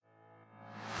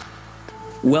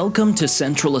Welcome to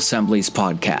Central Assembly's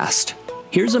podcast.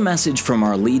 Here's a message from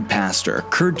our lead pastor,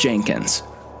 Kurt Jenkins.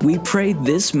 We pray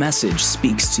this message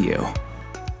speaks to you.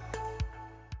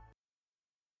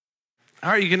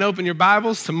 All right, you can open your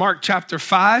Bibles to Mark chapter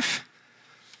 5.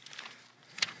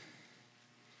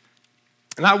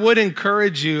 And I would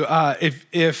encourage you,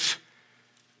 if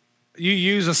you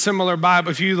use a similar Bible,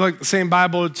 if you like the same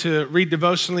Bible to read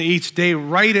devotionally each day,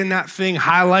 write in that thing,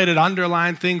 highlight it,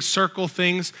 underline things, circle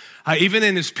things. Even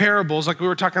in his parables, like we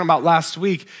were talking about last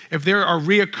week, if there are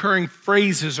reoccurring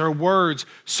phrases or words,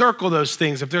 circle those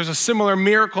things. If there's a similar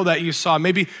miracle that you saw,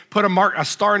 maybe put a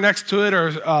star next to it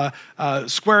or a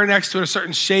square next to it, a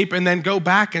certain shape, and then go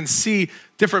back and see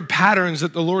different patterns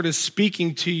that the Lord is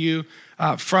speaking to you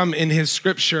from in his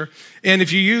scripture. And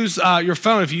if you use your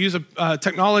phone, if you use a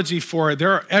technology for it,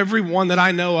 every one that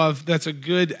I know of that's a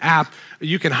good app.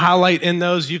 You can highlight in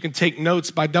those. You can take notes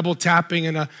by double tapping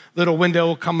and a little window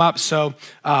will come up. So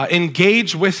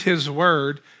engage with his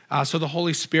word so the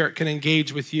Holy Spirit can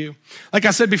engage with you. Like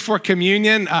I said before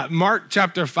communion, Mark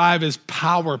chapter 5 is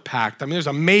power-packed. I mean, there's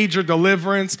a major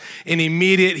deliverance, an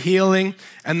immediate healing,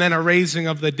 and then a raising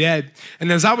of the dead.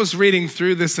 And as I was reading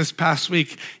through this past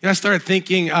week, I started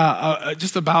thinking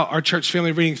just about our church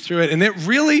family reading through it. And it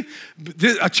really,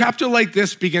 a chapter like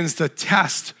this begins to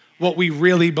test what we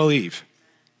really believe.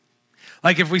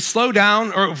 Like if we slow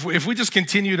down or if we just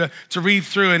continue to read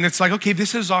through and it's like, okay,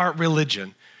 this is our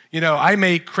religion. You know, I'm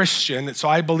a Christian, so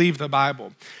I believe the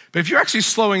Bible. But if you're actually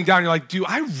slowing down, you're like, do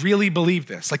I really believe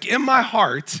this? Like in my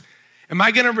heart, am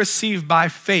I gonna receive by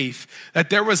faith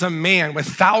that there was a man with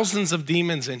thousands of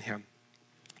demons in him,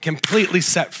 completely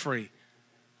set free?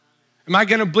 Am I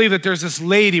gonna believe that there's this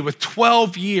lady with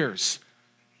 12 years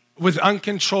with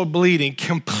uncontrolled bleeding,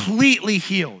 completely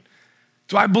healed?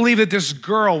 Do I believe that this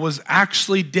girl was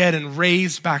actually dead and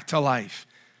raised back to life?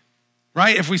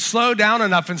 Right? If we slow down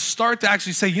enough and start to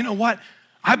actually say, you know what?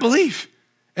 I believe.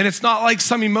 And it's not like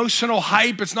some emotional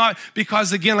hype. It's not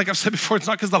because, again, like I've said before, it's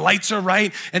not because the lights are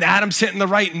right and Adam's hitting the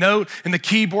right note and the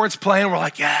keyboard's playing. We're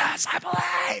like, yes, I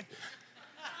believe.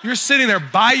 You're sitting there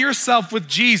by yourself with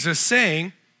Jesus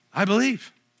saying, I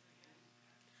believe.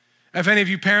 If any of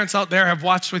you parents out there have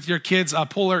watched with your kids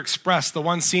Polar Express, the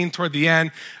one scene toward the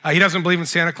end, he doesn't believe in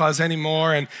Santa Claus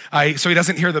anymore, and so he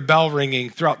doesn't hear the bell ringing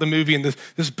throughout the movie, and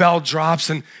this bell drops,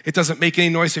 and it doesn't make any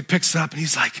noise, so he picks it up, and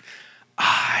he's like,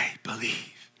 I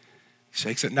believe. He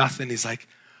shakes it, nothing. He's like,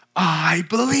 I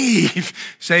believe.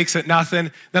 Shakes it, nothing.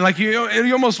 Then like you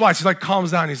almost watch, he like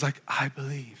calms down, he's like, I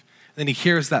believe. Then he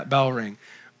hears that bell ring.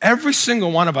 Every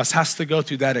single one of us has to go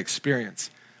through that experience.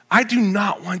 I do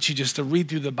not want you just to read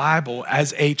through the Bible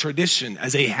as a tradition,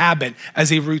 as a habit, as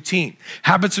a routine.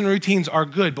 Habits and routines are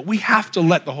good, but we have to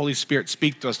let the Holy Spirit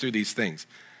speak to us through these things.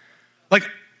 Like,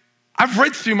 I've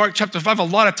read through Mark chapter 5 a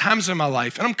lot of times in my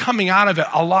life, and I'm coming out of it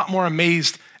a lot more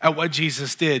amazed at what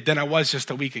Jesus did than I was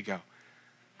just a week ago.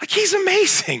 Like, he's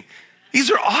amazing. These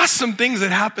are awesome things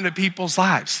that happen to people's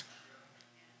lives.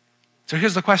 So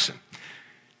here's the question.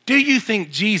 Do you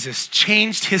think Jesus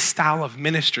changed his style of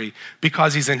ministry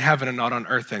because he's in heaven and not on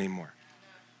earth anymore?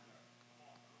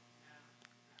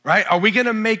 Right? Are we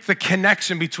gonna make the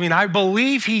connection between I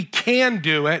believe he can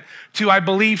do it to I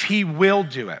believe he will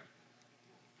do it?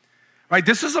 Right?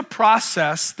 This is a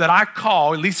process that I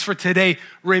call, at least for today,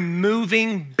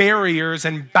 removing barriers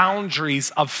and boundaries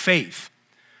of faith.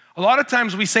 A lot of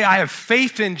times we say, I have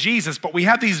faith in Jesus, but we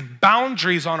have these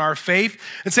boundaries on our faith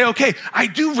and say, okay, I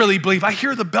do really believe. I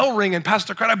hear the bell ring and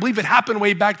Pastor Kurt, I believe it happened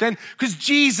way back then because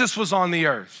Jesus was on the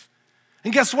earth.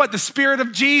 And guess what? The Spirit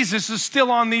of Jesus is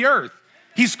still on the earth.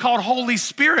 He's called Holy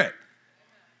Spirit.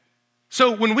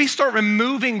 So when we start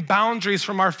removing boundaries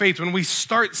from our faith, when we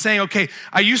start saying, okay,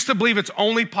 I used to believe it's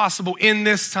only possible in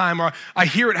this time, or I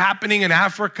hear it happening in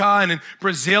Africa and in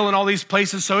Brazil and all these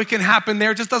places, so it can happen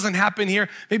there. It just doesn't happen here.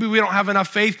 Maybe we don't have enough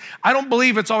faith. I don't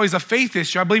believe it's always a faith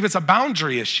issue. I believe it's a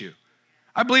boundary issue.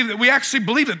 I believe that we actually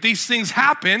believe that these things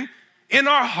happen in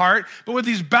our heart, but with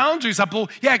these boundaries,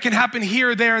 it can happen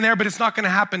here, there, and there, but it's not gonna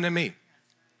happen to me.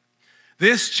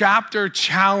 This chapter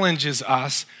challenges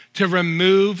us to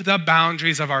remove the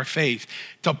boundaries of our faith,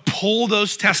 to pull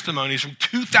those testimonies from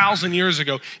 2,000 years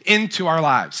ago into our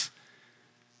lives.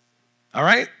 All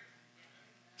right?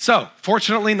 So,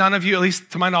 fortunately, none of you, at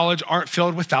least to my knowledge, aren't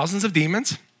filled with thousands of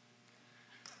demons.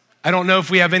 I don't know if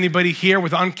we have anybody here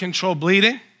with uncontrolled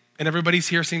bleeding, and everybody's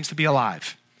here seems to be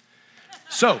alive.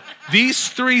 So, these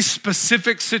three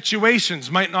specific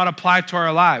situations might not apply to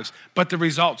our lives, but the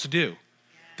results do.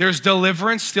 There's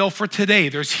deliverance still for today.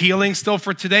 There's healing still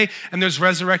for today. And there's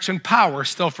resurrection power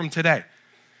still from today.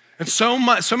 And so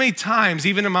many times,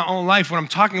 even in my own life, when I'm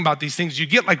talking about these things, you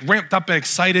get like ramped up and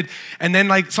excited. And then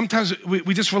like sometimes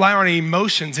we just rely on our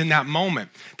emotions in that moment.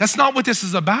 That's not what this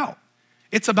is about.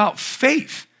 It's about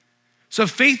faith. So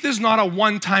faith is not a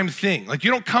one-time thing. Like you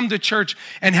don't come to church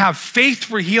and have faith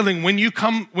for healing when you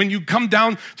come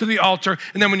down to the altar,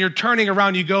 and then when you're turning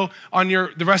around, you go on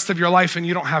the rest of your life and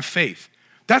you don't have faith.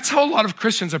 That's how a lot of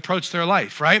Christians approach their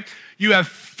life, right? You have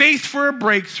faith for a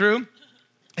breakthrough.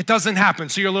 It doesn't happen,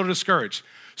 so you're a little discouraged.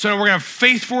 So then we're gonna have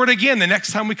faith for it again the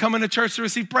next time we come into church to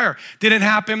receive prayer. Didn't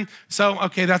happen, so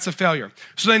okay, that's a failure.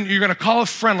 So then you're gonna call a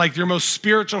friend, like your most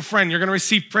spiritual friend. You're gonna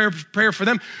receive prayer for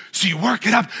them. So you work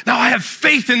it up. Now I have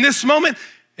faith in this moment,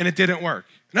 and it didn't work.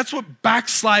 And that's what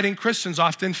backsliding Christians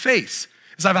often face.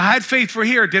 Is I've had faith for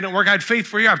here, it didn't work. I had faith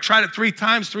for here. I've tried it 3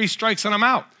 times, 3 strikes, and I'm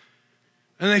out.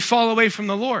 And they fall away from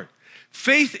the Lord.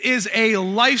 Faith is a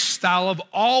lifestyle of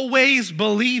always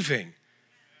believing.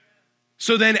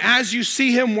 So then as you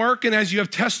see him work and as you have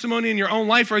testimony in your own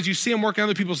life or as you see him work in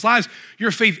other people's lives,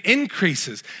 your faith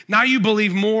increases. Now you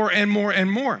believe more and more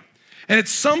and more. And at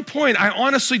some point, I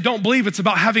honestly don't believe it's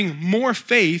about having more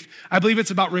faith. I believe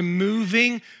it's about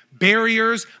removing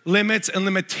barriers, limits, and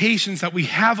limitations that we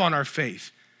have on our faith.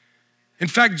 In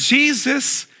fact,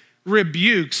 Jesus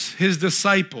rebukes his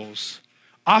disciples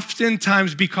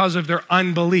oftentimes because of their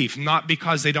unbelief, not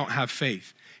because they don't have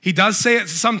faith. He does say it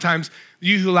sometimes,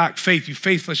 you who lack faith, you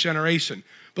faithless generation.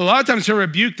 But a lot of times he'll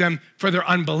rebuke them for their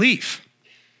unbelief.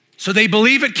 So they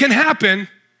believe it can happen,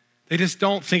 they just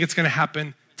don't think it's gonna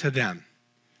happen to them.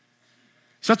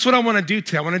 So that's what I wanna do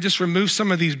today. I wanna just remove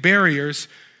some of these barriers.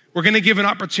 We're gonna give an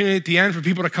opportunity at the end for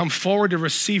people to come forward to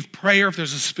receive prayer. If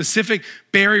there's a specific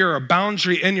barrier or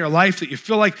boundary in your life that you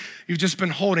feel like you've just been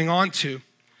holding on to.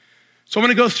 So I'm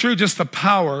gonna go through just the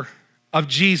power of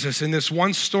Jesus in this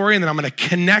one story, and then I'm gonna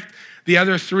connect the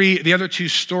other 2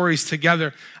 stories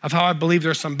together of how I believe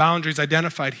there's some boundaries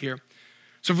identified here.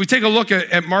 So if we take a look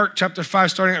at Mark chapter 5,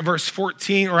 starting at verse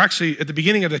 14, or actually at the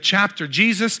beginning of the chapter,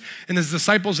 Jesus and his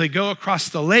disciples, they go across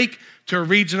the lake to a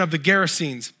region of the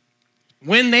Gerasenes.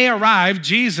 When they arrive,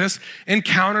 Jesus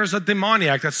encounters a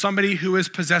demoniac. That's somebody who is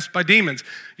possessed by demons.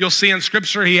 You'll see in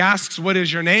scripture, he asks, what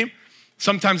is your name?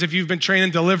 Sometimes if you've been trained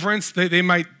in deliverance, they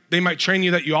might train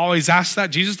you that you always ask that.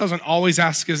 Jesus doesn't always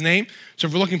ask his name. So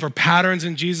if we're looking for patterns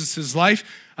in Jesus' life,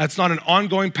 it's not an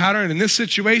ongoing pattern. In this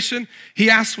situation, he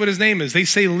asks what his name is. They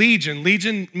say Legion.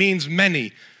 Legion means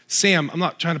many. Sam, I'm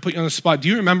not trying to put you on the spot. Do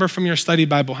you remember from your study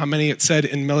Bible how many it said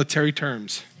in military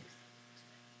terms?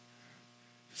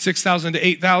 6,000 to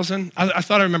 8,000? I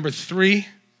thought I remembered 3,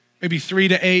 maybe 3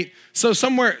 to 8. So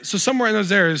somewhere in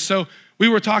those areas. So we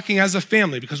were talking as a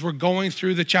family because we're going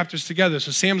through the chapters together.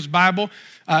 So Sam's Bible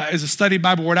is a study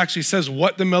Bible where it actually says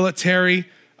what the military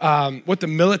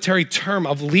term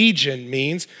of legion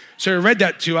means. So he read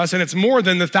that to us, and it's more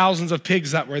than the thousands of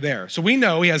pigs that were there. So we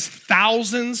know he has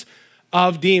thousands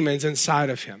of demons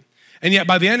inside of him. And yet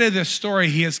by the end of this story,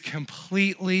 he is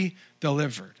completely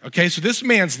delivered. Okay, so this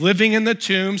man's living in the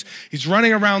tombs. He's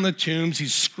running around the tombs.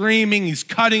 He's screaming. He's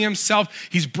cutting himself.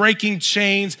 He's breaking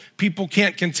chains. People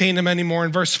can't contain him anymore.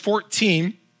 In verse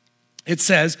 14, it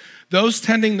says, those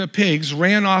tending the pigs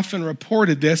ran off and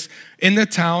reported this in the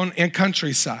town and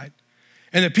countryside.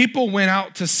 And the people went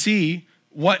out to see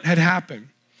what had happened.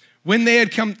 When they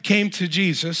had came to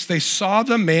Jesus, they saw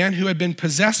the man who had been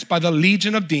possessed by the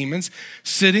legion of demons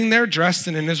sitting there dressed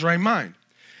and in his right mind.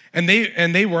 And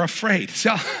they were afraid.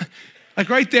 So, like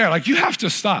right there, like you have to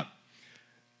stop.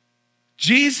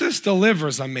 Jesus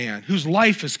delivers a man whose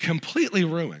life is completely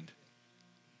ruined.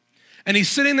 And he's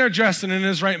sitting there dressed and in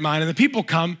his right mind, and the people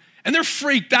come and they're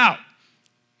freaked out.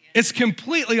 It's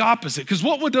completely opposite, because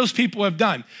what would those people have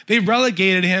done? They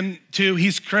relegated him to,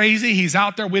 he's crazy, he's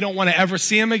out there, we don't want to ever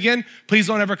see him again, please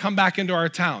don't ever come back into our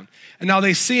town. And now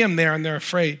they see him there and they're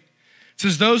afraid. It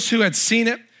says those who had seen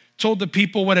it told the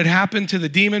people what had happened to the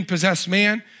demon-possessed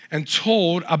man and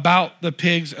told about the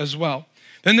pigs as well.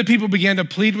 Then the people began to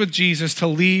plead with Jesus to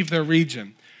leave their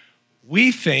region.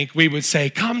 We think we would say,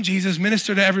 come Jesus,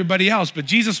 minister to everybody else, but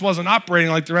Jesus wasn't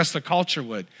operating like the rest of the culture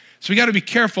would. So we got to be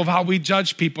careful of how we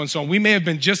judge people and so on. We may have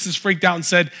been just as freaked out and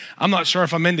said, I'm not sure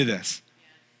if I'm into this.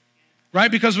 Right?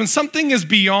 Because when something is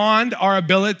beyond our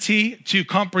ability to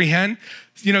comprehend,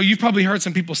 you know, you've probably heard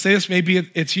some people say this, maybe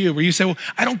it's you, where you say, well,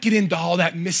 I don't get into all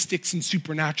that mystics and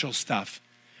supernatural stuff.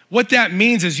 What that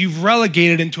means is you've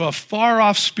relegated into a far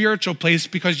off spiritual place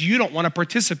because you don't want to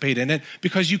participate in it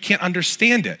because you can't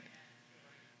understand it.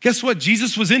 Guess what?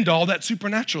 Jesus was into all that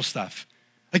supernatural stuff.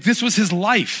 Like this was his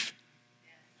life.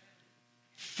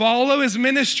 Follow his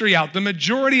ministry out. The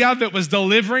majority of it was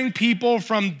delivering people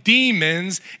from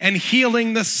demons and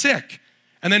healing the sick.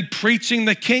 and then preaching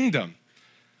the kingdom.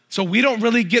 So we don't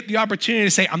really get the opportunity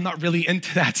to say, I'm not really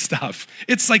into that stuff.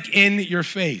 It's like in your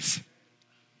face.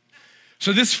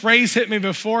 So this phrase hit me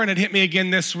before and it hit me again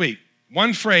this week.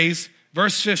 One phrase,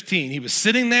 verse 15, he was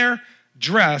sitting there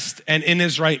dressed and in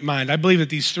his right mind. I believe that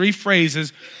these three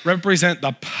phrases represent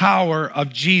the power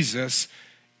of Jesus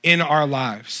in our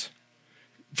lives.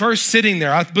 First, sitting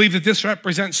there, I believe that this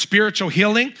represents spiritual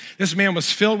healing. This man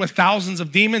was filled with thousands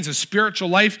of demons. His spiritual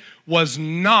life was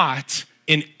not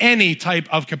in any type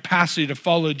of capacity to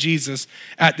follow Jesus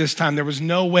at this time. There was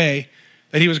no way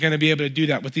that he was going to be able to do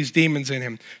that with these demons in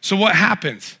him. So what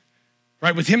happens,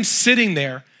 right? With him sitting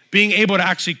there, being able to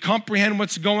actually comprehend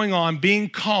what's going on, being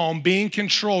calm, being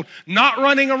controlled, not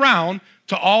running around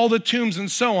to all the tombs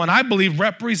and so on, I believe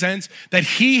represents that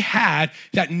he had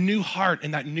that new heart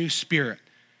and that new spirit.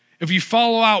 If you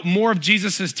follow out more of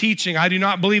Jesus' teaching, I do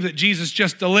not believe that Jesus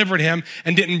just delivered him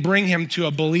and didn't bring him to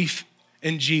a belief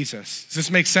in Jesus. Does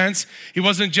this make sense? He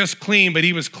wasn't just clean, but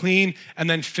he was clean and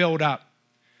then filled up.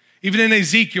 Even in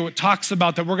Ezekiel, it talks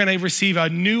about that we're going to receive a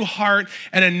new heart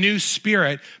and a new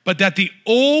spirit, but that the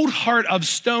old heart of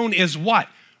stone is what?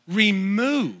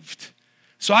 Removed.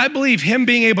 So I believe him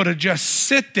being able to just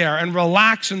sit there and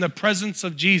relax in the presence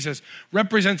of Jesus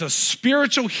represents a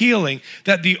spiritual healing,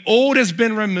 that the old has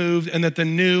been removed and that the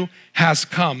new has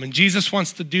come. And Jesus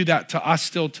wants to do that to us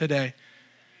still today.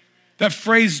 That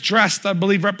phrase dressed, I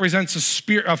believe, represents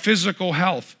a physical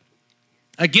health.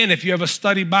 Again, if you have a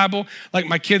study Bible like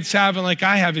my kids have and like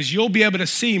I have, is you'll be able to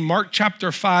see Mark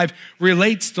chapter 5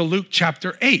 relates to Luke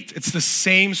chapter 8. It's the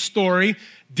same story,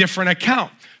 different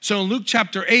account. So in Luke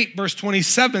chapter 8, verse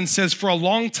 27 says, for a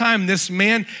long time, this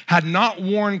man had not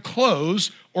worn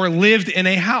clothes or lived in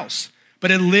a house,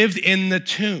 but had lived in the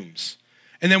tombs.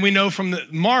 And then we know from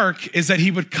Mark is that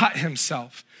he would cut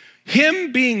himself.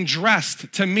 Him being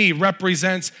dressed to me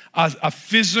represents a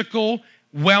physical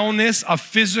wellness, a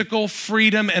physical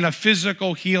freedom, and a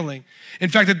physical healing. In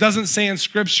fact, it doesn't say in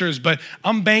scriptures, but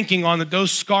I'm banking on that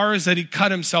those scars that he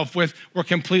cut himself with were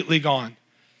completely gone.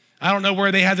 I don't know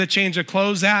where they had to change the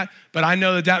clothes at, but I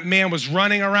know that that man was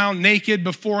running around naked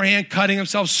beforehand, cutting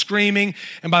himself, screaming.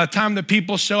 And by the time the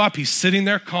people show up, he's sitting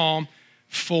there calm,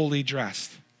 fully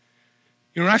dressed.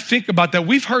 You know, when I think about that,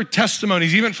 we've heard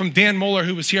testimonies, even from Dan Moeller,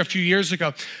 who was here a few years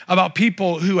ago, about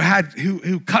people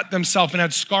who cut themselves and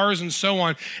had scars and so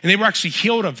on, and they were actually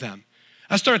healed of them.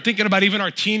 I started thinking about even our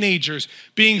teenagers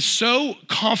being so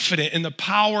confident in the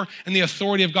power and the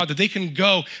authority of God that they can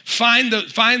go find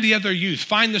the other youth,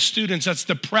 find the students that's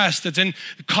depressed, that's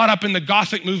caught up in the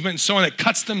Gothic movement and so on, that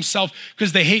cuts themselves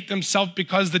because they hate themselves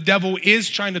because the devil is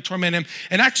trying to torment him,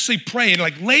 and actually pray and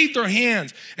like lay their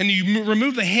hands, and you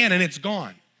remove the hand and it's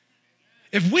gone.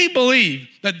 If we believe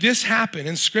that this happened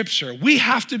in scripture, we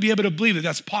have to be able to believe that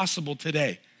that's possible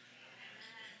today.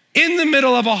 In the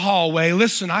middle of a hallway,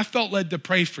 listen, I felt led to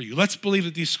pray for you. Let's believe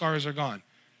that these scars are gone.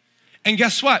 And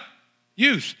guess what?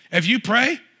 Youth, if you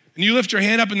pray and you lift your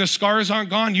hand up and the scars aren't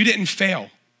gone, you didn't fail.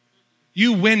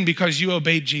 You win because you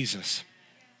obeyed Jesus.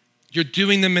 You're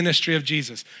doing the ministry of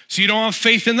Jesus. So you don't have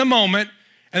faith in the moment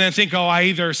and then think, oh, I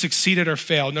either succeeded or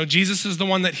failed. No, Jesus is the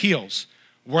one that heals.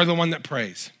 We're the one that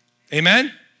prays.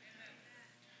 Amen?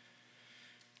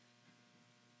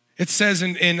 It says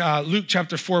in Luke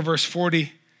chapter 4, verse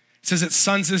 40, it says at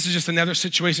sunset, this is just another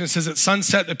situation. It says at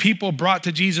sunset, the people brought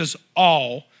to Jesus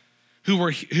all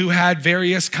who had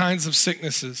various kinds of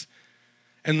sicknesses,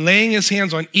 and laying his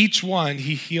hands on each one,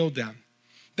 he healed them.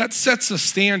 That sets a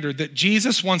standard that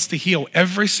Jesus wants to heal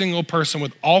every single person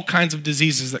with all kinds of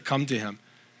diseases that come to him.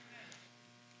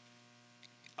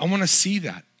 I want to see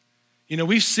that. You know,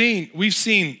 we've seen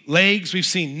legs, we've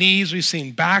seen knees, we've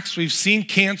seen backs, we've seen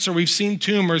cancer, we've seen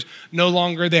tumors no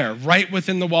longer there, right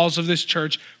within the walls of this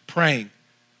church praying.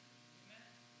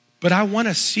 But I want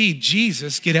to see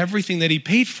Jesus get everything that he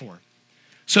paid for.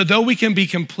 So though we can be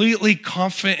completely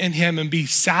confident in him and be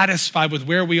satisfied with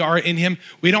where we are in him,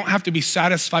 we don't have to be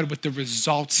satisfied with the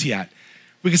results yet.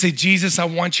 We can say, Jesus, I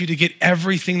want you to get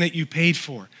everything that you paid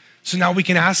for. So now we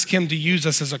can ask him to use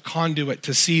us as a conduit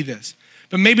to see this.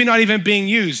 But maybe not even being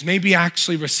used, maybe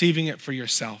actually receiving it for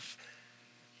yourself,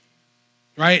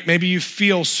 right? Maybe you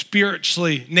feel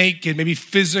spiritually naked, maybe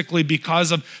physically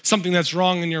because of something that's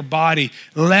wrong in your body.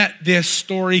 Let this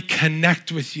story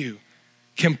connect with you,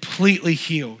 completely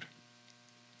healed.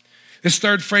 This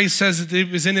third phrase says that he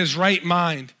was in his right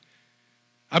mind.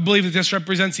 I believe that this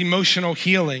represents emotional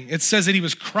healing. It says that he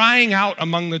was crying out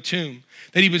among the tomb,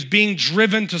 that he was being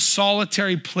driven to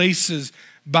solitary places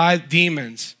by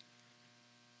demons.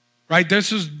 Right?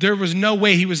 There was no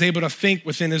way he was able to think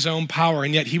within his own power,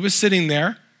 and yet he was sitting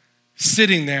there,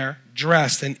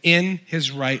 dressed, and in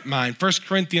his right mind. 1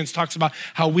 Corinthians talks about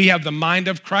how we have the mind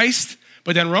of Christ,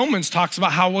 but then Romans talks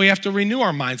about how we have to renew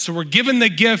our mind. So we're given the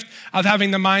gift of having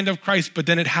the mind of Christ, but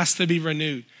then it has to be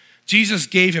renewed. Jesus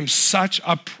gave him such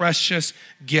a precious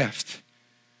gift,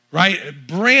 right? A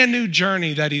brand new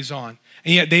journey that he's on,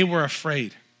 and yet they were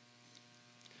afraid.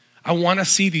 I want to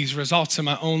see these results in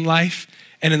my own life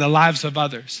and in the lives of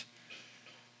others.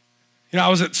 You know, I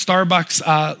was at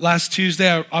Starbucks last Tuesday.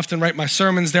 I often write my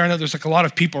sermons there. I know there's like a lot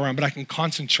of people around, but I can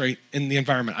concentrate in the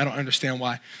environment. I don't understand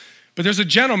why. But there's a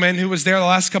gentleman who was there the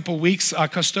last couple of weeks, a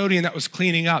custodian that was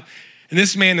cleaning up. And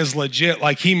this man is legit.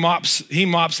 Like he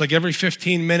mops like every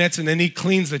 15 minutes, and then he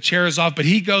cleans the chairs off. But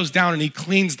he goes down and he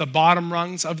cleans the bottom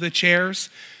rungs of the chairs.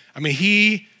 I mean,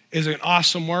 he is an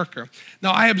awesome worker.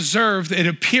 Now, I observed it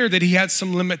appeared that he had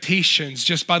some limitations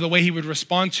just by the way he would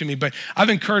respond to me, but I've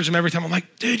encouraged him every time. I'm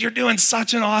like, dude, you're doing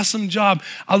such an awesome job.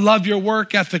 I love your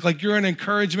work ethic. Like, you're an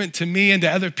encouragement to me and to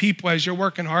other people as you're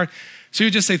working hard. So he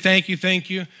would just say, thank you, thank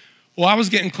you. Well, I was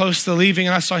getting close to leaving,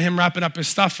 and I saw him wrapping up his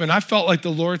stuff, and I felt like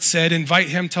the Lord said, invite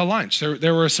him to lunch.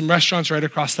 There were some restaurants right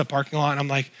across the parking lot, and I'm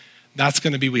like, that's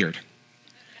gonna be weird.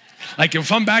 Like,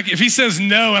 if he says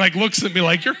no and like looks at me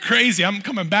like, you're crazy, I'm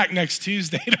coming back next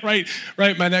Tuesday to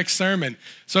write my next sermon.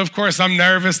 So of course I'm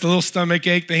nervous, the little stomach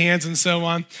ache, the hands and so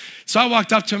on. So I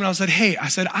walked up to him and I said, hey,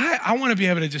 I want to be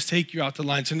able to just take you out to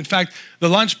lunch. And in fact, the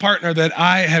lunch partner that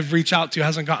I have reached out to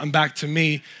hasn't gotten back to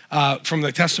me from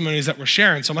the testimonies that we're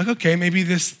sharing. So I'm like, okay, maybe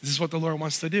this is what the Lord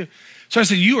wants to do. So I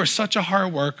said, you are such a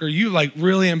hard worker. You like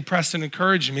really impressed and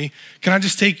encouraged me. Can I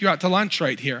just take you out to lunch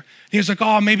right here? And he was like,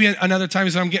 oh, maybe another time.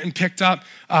 He said, I'm getting picked up.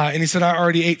 And he said, I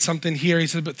already ate something here. He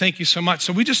said, but thank you so much.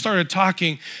 So we just started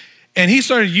talking, and he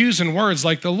started using words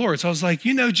like the Lord. So I was like,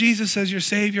 you know, Jesus as your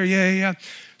Savior. Yeah.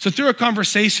 So through a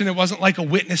conversation, it wasn't like a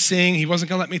witnessing. He wasn't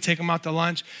gonna let me take him out to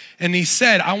lunch. And he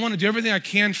said, I wanna do everything I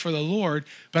can for the Lord,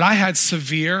 but I had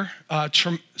severe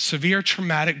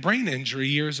traumatic brain injury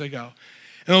years ago.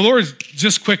 And the Lord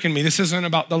just quickened me. This isn't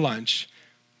about the lunch.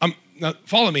 Now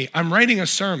follow me. I'm writing a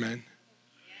sermon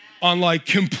on like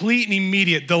complete and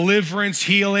immediate deliverance,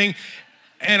 healing.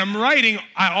 And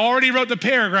I already wrote the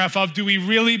paragraph of, do we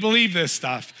really believe this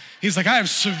stuff? He's like, I have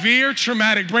severe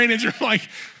traumatic brain injury. I'm like,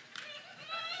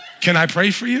 can I pray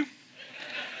for you?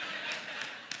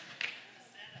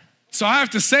 So I have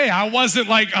to say, I wasn't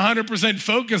like 100%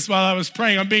 focused while I was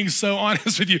praying. I'm being so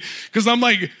honest with you, because I'm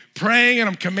like praying and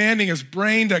I'm commanding his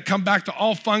brain to come back to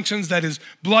all functions, that his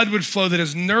blood would flow, that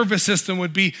his nervous system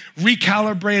would be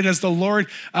recalibrated as the Lord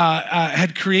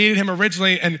had created him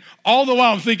originally. And all the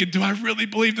while I'm thinking, do I really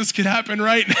believe this could happen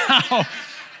right now?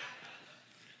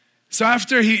 So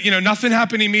after nothing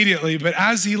happened immediately, but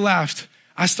as he left,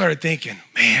 I started thinking,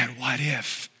 man, what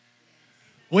if?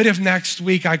 What if next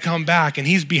week I come back and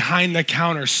he's behind the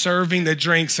counter serving the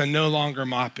drinks and no longer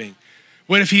mopping?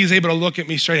 What if he's able to look at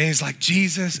me straight and he's like,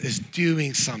 Jesus is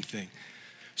doing something?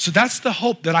 So that's the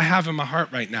hope that I have in my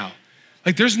heart right now.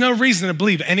 Like, there's no reason to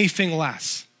believe anything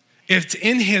less. It's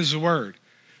in his word.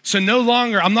 So no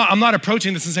longer, I'm not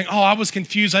approaching this and saying, oh, I was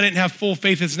confused, I didn't have full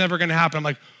faith, it's never gonna happen. I'm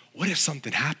like, what if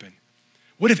something happened?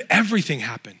 What if everything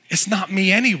happened? It's not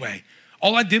me anyway.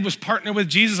 All I did was partner with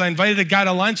Jesus. I invited a guy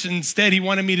to lunch, and instead he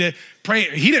wanted me to pray.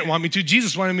 He didn't want me to.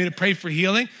 Jesus wanted me to pray for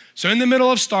healing. So in the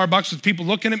middle of Starbucks with people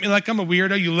looking at me like I'm a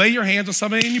weirdo, you lay your hands on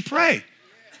somebody and you pray.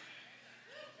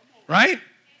 Right?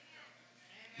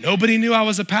 Nobody knew I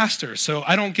was a pastor, so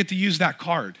I don't get to use that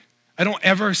card. I don't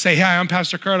ever say, hi, I'm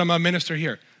Pastor Kurt, I'm a minister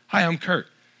here. Hi, I'm Kurt.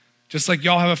 Just like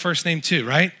y'all have a first name too,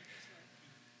 right?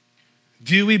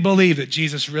 Do we believe that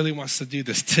Jesus really wants to do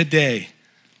this today?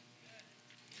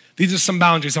 These are some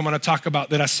boundaries I want to talk about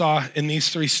that I saw in these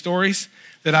three stories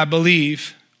that I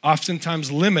believe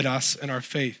oftentimes limit us in our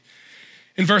faith.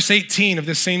 In verse 18 of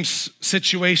this same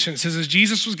situation, it says, as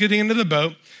Jesus was getting into the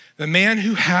boat, the man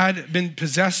who had been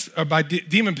possessed or by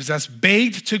demon possessed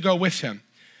begged to go with him.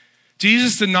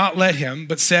 Jesus did not let him,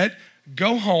 but said,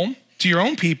 go home to your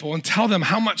own people and tell them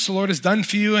how much the Lord has done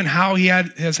for you and how he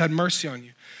has had mercy on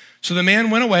you. So the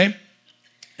man went away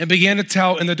and began to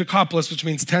tell in the Decapolis, which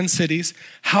means 10 cities,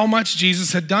 how much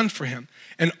Jesus had done for him.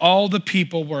 And all the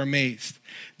people were amazed.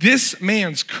 This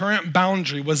man's current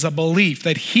boundary was a belief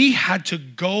that he had to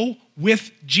go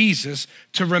with Jesus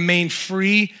to remain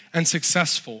free and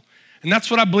successful. And that's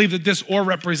what I believe that this or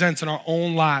represents in our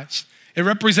own lives. It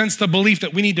represents the belief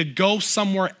that we need to go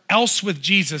somewhere else with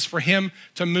Jesus for him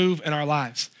to move in our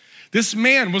lives. This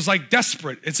man was like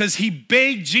desperate. It says he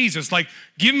begged Jesus, like,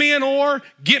 give me an oar,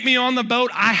 get me on the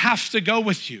boat. I have to go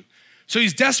with you. So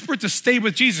he's desperate to stay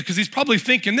with Jesus because he's probably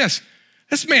thinking this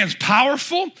man's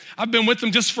powerful. I've been with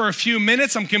him just for a few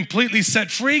minutes. I'm completely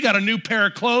set free, got a new pair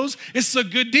of clothes. This is a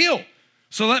good deal.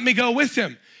 So let me go with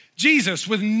him. Jesus,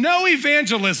 with no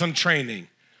evangelism training,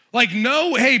 like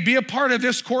no, hey, be a part of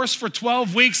this course for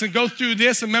 12 weeks and go through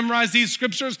this and memorize these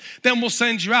scriptures, then we'll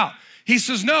send you out. He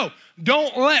says, no,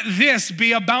 don't let this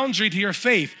be a boundary to your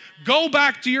faith. Go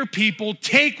back to your people,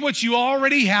 take what you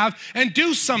already have and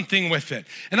do something with it.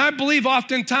 And I believe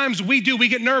oftentimes we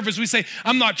get nervous. We say,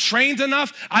 I'm not trained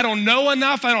enough. I don't know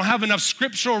enough. I don't have enough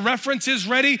scriptural references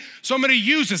ready. So I'm going to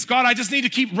use this. God, I just need to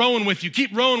keep rowing with you.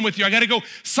 Keep rowing with you. I got to go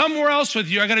somewhere else with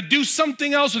you. I got to do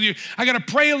something else with you. I got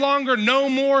to pray longer, know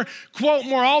more, quote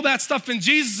more, all that stuff. And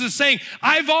Jesus is saying,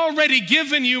 I've already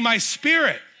given you my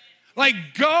spirit. Like,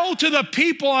 go to the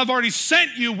people I've already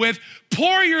sent you with,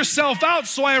 pour yourself out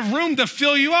so I have room to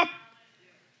fill you up.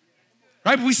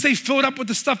 Right? But we stay filled up with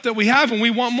the stuff that we have and we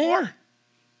want more.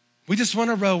 We just want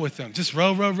to row with them. Just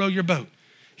row your boat.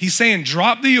 He's saying,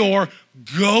 drop the oar,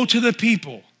 go to the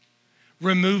people,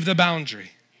 remove the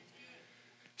boundary.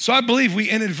 So I believe we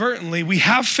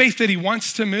have faith that he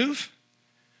wants to move,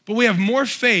 but we have more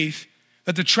faith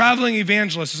that the traveling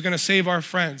evangelist is going to save our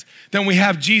friends than we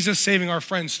have Jesus saving our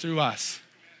friends through us.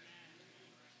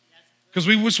 Because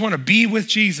we just want to be with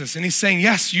Jesus. And he's saying,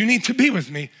 yes, you need to be with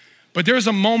me. But there's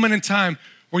a moment in time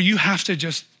where you have to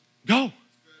just go.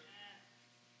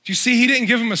 Do you see, he didn't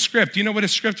give him a script. Do you know what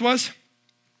his script was?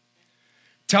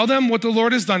 Tell them what the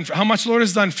Lord has done, how much the Lord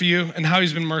has done for you and how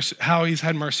he's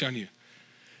had mercy on you.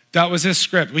 That was his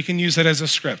script. We can use it as a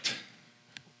script.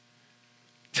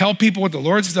 Tell people what the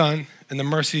Lord's done and the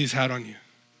mercy he's had on you.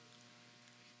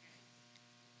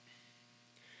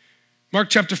 Mark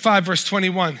chapter 5, verse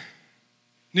 21,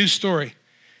 new story.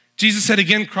 Jesus had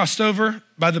again crossed over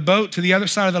by the boat to the other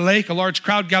side of the lake. A large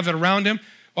crowd gathered around him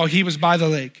while he was by the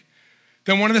lake.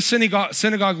 Then one of the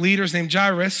synagogue leaders named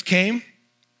Jairus came,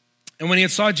 and when he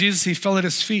had saw Jesus, he fell at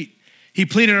his feet. He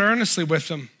pleaded earnestly with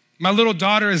him, my little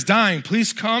daughter is dying.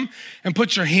 Please come and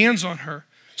put your hands on her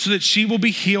so that she will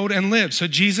be healed and live. So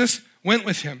Jesus went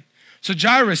with him. So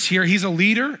Jairus here, he's a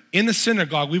leader in the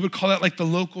synagogue. We would call that like the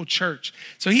local church.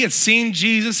 So he had seen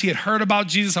Jesus. He had heard about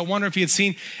Jesus. I wonder if he had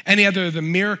seen any other of the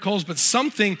miracles, but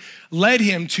something led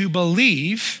him to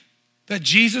believe that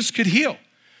Jesus could heal.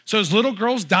 So his little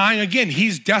girl's dying again.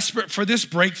 He's desperate for this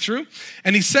breakthrough.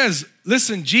 And he says,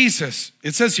 listen, Jesus,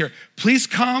 it says here, please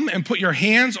come and put your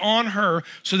hands on her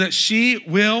so that she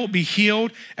will be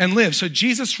healed and live. So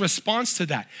Jesus responds to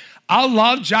that. I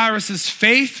love Jairus'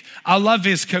 faith. I love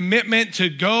his commitment to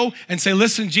go and say,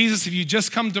 listen, Jesus, if you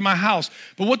just come to my house.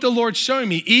 But what the Lord's showing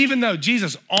me, even though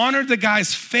Jesus honored the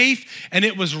guy's faith and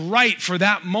it was right for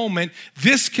that moment,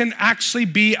 this can actually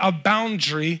be a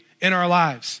boundary in our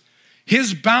lives.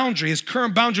 His boundary, his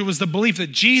current boundary was the belief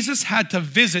that Jesus had to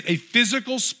visit a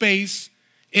physical space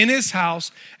in his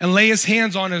house and lay his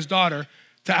hands on his daughter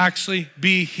to actually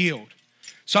be healed.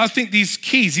 So I think these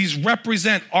keys, these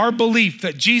represent our belief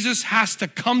that Jesus has to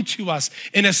come to us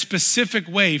in a specific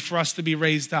way for us to be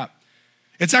raised up.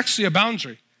 It's actually a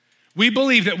boundary. We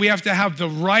believe that we have to have the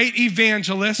right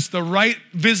evangelist, the right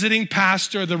visiting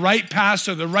pastor, the right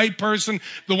person,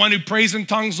 the one who prays in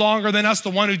tongues longer than us, the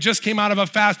one who just came out of a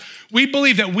fast. We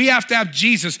believe that we have to have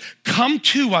Jesus come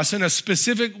to us in a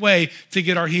specific way to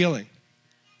get our healing.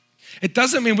 It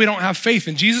doesn't mean we don't have faith,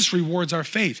 and Jesus rewards our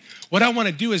faith. What I want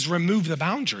to do is remove the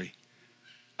boundary.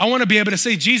 I want to be able to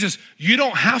say, Jesus, you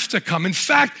don't have to come. In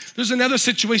fact, there's another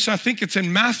situation, I think it's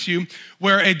in Matthew,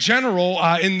 where a general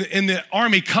in the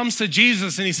army comes to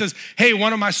Jesus and he says, hey,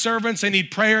 one of my servants, they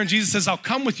need prayer. And Jesus says, I'll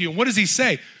come with you. And what does he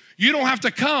say? You don't have to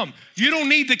come. You don't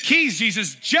need the keys,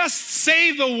 Jesus. Just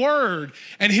say the word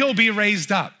and he'll be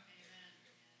raised up.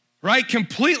 Right?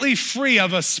 Completely free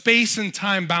of a space and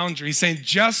time boundary. He's saying,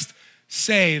 just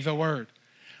say the word.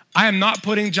 I am not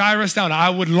putting Jairus down. I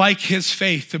would like his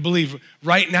faith to believe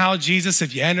right now, Jesus,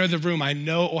 if you enter the room, I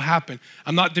know it will happen.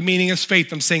 I'm not demeaning his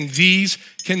faith. I'm saying these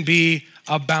can be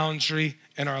a boundary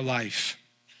in our life.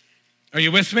 Are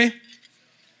you with me?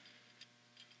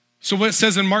 So what it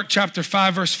says in Mark chapter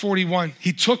 5, verse 41,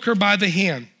 he took her by the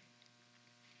hand.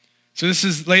 So this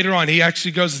is later on. He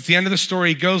actually goes, at the end of the story,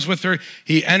 he goes with her.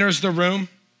 He enters the room.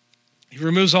 He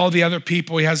removes all the other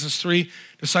people. He has his three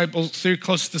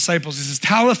closest disciples. He says,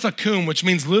 Talitha cum, which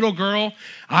means little girl,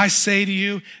 I say to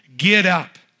you, get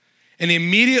up. And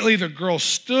immediately the girl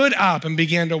stood up and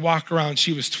began to walk around.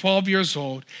 She was 12 years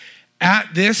old.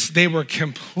 At this, they were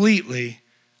completely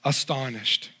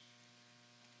astonished.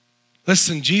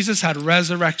 Listen, Jesus had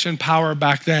resurrection power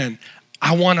back then.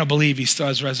 I want to believe he still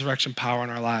has resurrection power in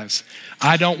our lives.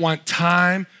 I don't want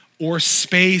time or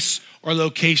space or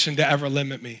location to ever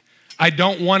limit me. I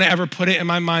don't want to ever put it in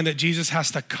my mind that Jesus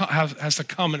has to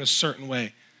come in a certain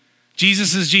way.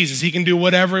 Jesus is Jesus. He can do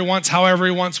whatever he wants, however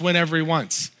he wants, whenever he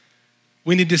wants.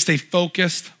 We need to stay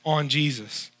focused on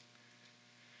Jesus.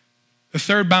 The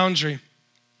third boundary,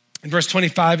 in verse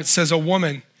 25, it says a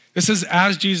woman, this is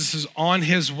as Jesus is on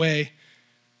his way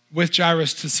with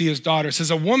Jairus to see his daughter. It says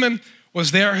a woman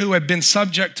was there who had been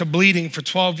subject to bleeding for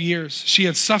 12 years. She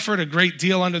had suffered a great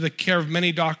deal under the care of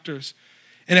many doctors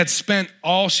and had spent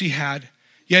all she had.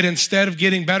 Yet instead of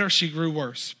getting better, she grew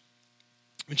worse.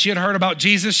 When she had heard about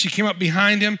Jesus, she came up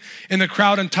behind him in the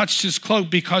crowd and touched his cloak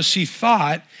because she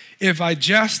thought, if I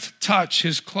just touch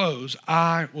his clothes,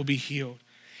 I will be healed.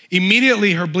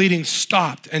 Immediately her bleeding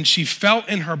stopped and she felt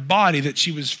in her body that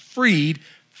she was freed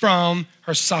from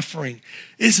her suffering.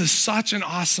 This is such an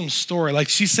awesome story. Like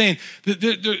she's saying,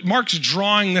 Mark's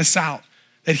drawing this out,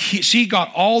 that she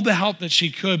got all the help that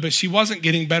she could, but she wasn't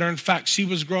getting better. In fact, she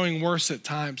was growing worse at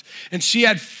times. And she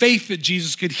had faith that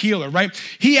Jesus could heal her, right?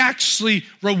 He actually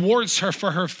rewards her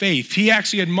for her faith. He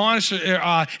actually admonishes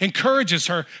her, encourages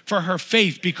her for her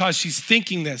faith because she's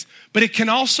thinking this. But it can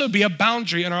also be a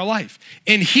boundary in our life.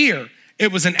 And here,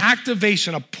 it was an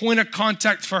activation, a point of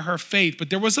contact for her faith,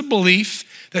 but there was a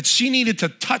belief that she needed to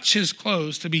touch his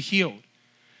clothes to be healed.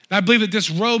 And I believe that this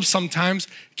robe sometimes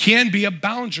can be a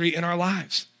boundary in our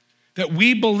lives, that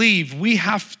we believe we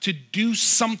have to do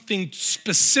something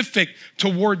specific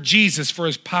toward Jesus for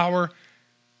his power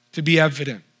to be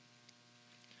evident.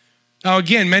 Now,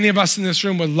 again, many of us in this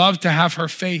room would love to have her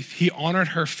faith. He honored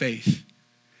her faith.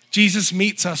 Jesus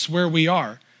meets us where we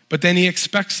are, but then he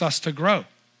expects us to grow.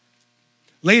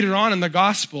 Later on in the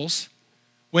Gospels,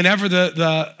 whenever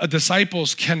the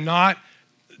disciples cannot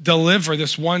deliver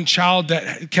this one child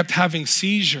that kept having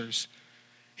seizures,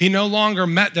 he no longer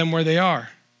met them where they are.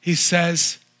 He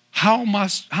says, how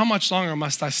much longer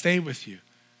must I stay with you?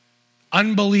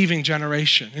 Unbelieving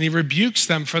generation. And he rebukes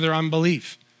them for their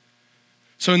unbelief.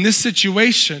 So in this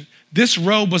situation, this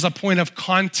robe was a point of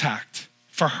contact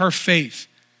for her faith.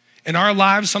 In our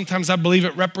lives, sometimes I believe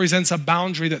it represents a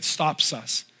boundary that stops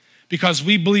us, because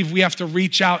we believe we have to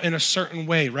reach out in a certain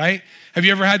way, right? Have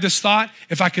you ever had this thought?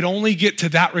 If I could only get to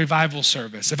that revival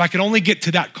service, if I could only get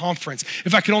to that conference,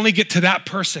 if I could only get to that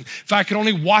person, if I could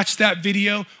only watch that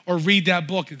video or read that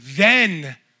book,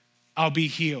 then I'll be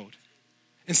healed.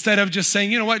 Instead of just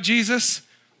saying, you know what, Jesus,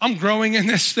 I'm growing in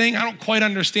this thing. I don't quite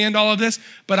understand all of this,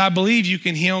 but I believe you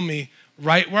can heal me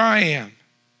right where I am.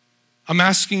 I'm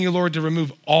asking you, Lord, to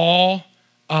remove all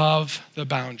of the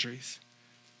boundaries.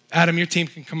 Adam, your team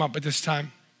can come up at this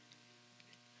time.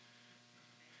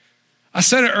 I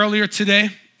said it earlier today.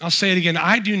 I'll say it again.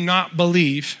 I do not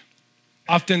believe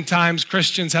oftentimes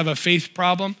Christians have a faith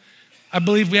problem. I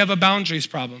believe we have a boundaries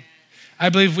problem. I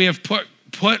believe we have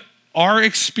put our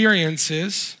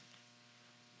experiences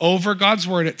over God's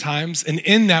word at times, and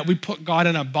in that we put God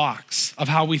in a box of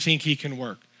how we think he can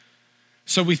work.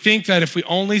 So we think that if we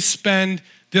only spend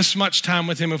this much time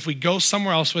with him, if we go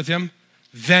somewhere else with him,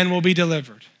 then we'll be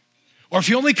delivered. Or if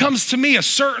he only comes to me a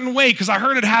certain way, because I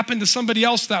heard it happen to somebody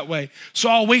else that way, so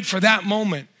I'll wait for that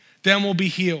moment, then we'll be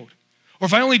healed. Or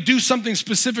if I only do something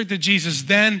specific to Jesus,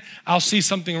 then I'll see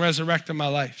something resurrect in my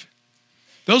life.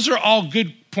 Those are all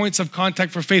good points of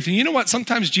contact for faith. And you know what?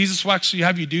 Sometimes Jesus will actually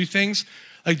have you do things.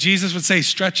 Like Jesus would say,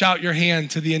 stretch out your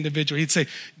hand to the individual. He'd say,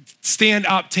 stand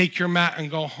up, take your mat, and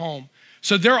go home.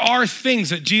 So there are things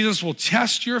that Jesus will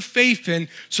test your faith in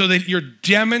so that you're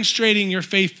demonstrating your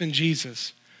faith in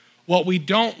Jesus. What we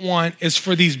don't want is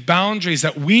for these boundaries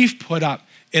that we've put up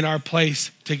in our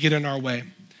place to get in our way.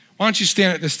 Why don't you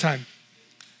stand at this time?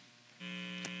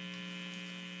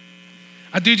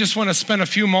 I do just want to spend a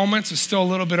few moments, it's still a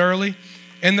little bit early,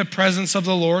 in the presence of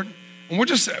the Lord. And we're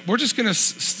just going to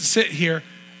sit here,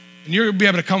 and you're going to be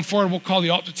able to come forward. We'll call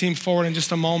the altar team forward in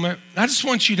just a moment. And I just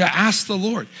want you to ask the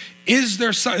Lord, is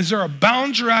there a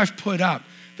boundary I've put up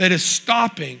that is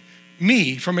stopping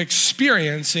me from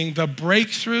experiencing the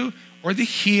breakthrough or the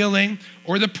healing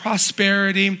or the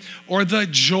prosperity or the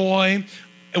joy,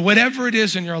 whatever it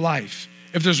is in your life?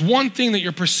 If there's one thing that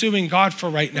you're pursuing God for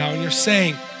right now and you're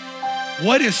saying,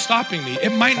 what is stopping me?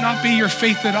 It might not be your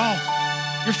faith at all.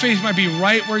 Your faith might be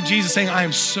right where Jesus is saying, I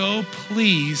am so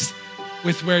pleased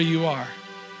with where you are.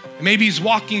 And maybe he's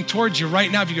walking towards you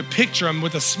right now. If you could picture him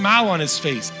with a smile on his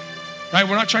face, right?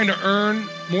 We're not trying to earn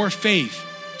more faith.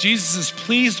 Jesus is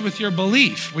pleased with your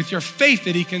belief, with your faith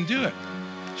that he can do it.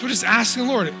 So we're just asking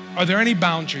the Lord, are there any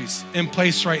boundaries in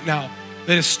place right now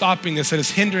that is stopping this, that is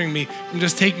hindering me from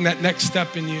just taking that next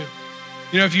step in you?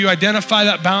 You know, if you identify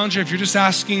that boundary, if you're just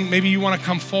asking, maybe you want to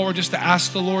come forward just to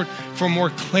ask the Lord for more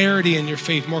clarity in your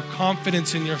faith, more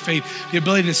confidence in your faith, the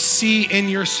ability to see in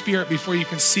your spirit before you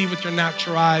can see with your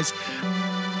natural eyes.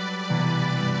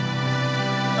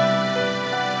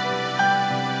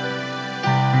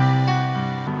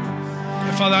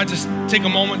 If Father, I just take a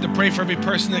moment to pray for every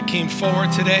person that came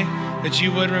forward today, that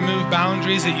you would remove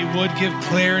boundaries, that you would give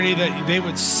clarity, that they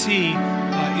would see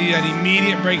that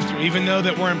immediate breakthrough. Even though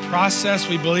that we're in process,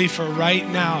 we believe for right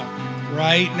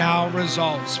now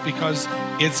results, because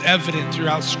it's evident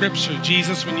throughout Scripture.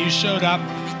 Jesus, when you showed up,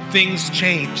 things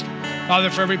changed.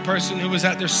 Father, for every person who was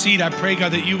at their seat, I pray,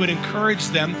 God, that you would encourage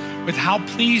them with how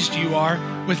pleased you are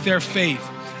with their faith.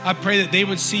 I pray that they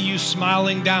would see you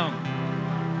smiling down.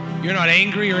 You're not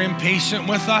angry or impatient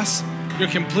with us. You're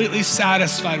completely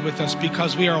satisfied with us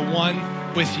because we are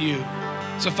one with you.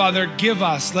 So, Father,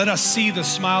 let us see the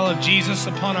smile of Jesus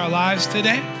upon our lives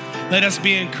today. Let us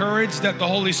be encouraged that the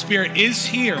Holy Spirit is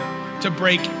here to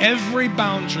break every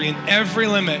boundary and every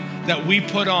limit that we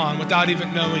put on without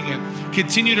even knowing it.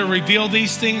 Continue to reveal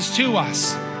these things to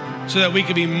us so that we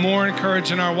can be more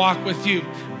encouraged in our walk with you.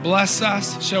 Bless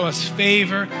us, show us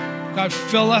favor. God,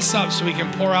 fill us up so we can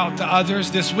pour out to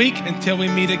others this week until we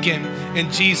meet again.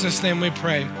 In Jesus' name we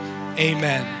pray.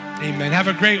 Amen. Amen. Have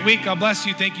a great week. God bless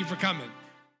you. Thank you for coming.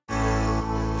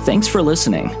 Thanks for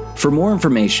listening. For more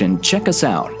information, check us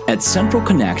out at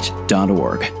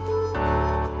centralconnect.org.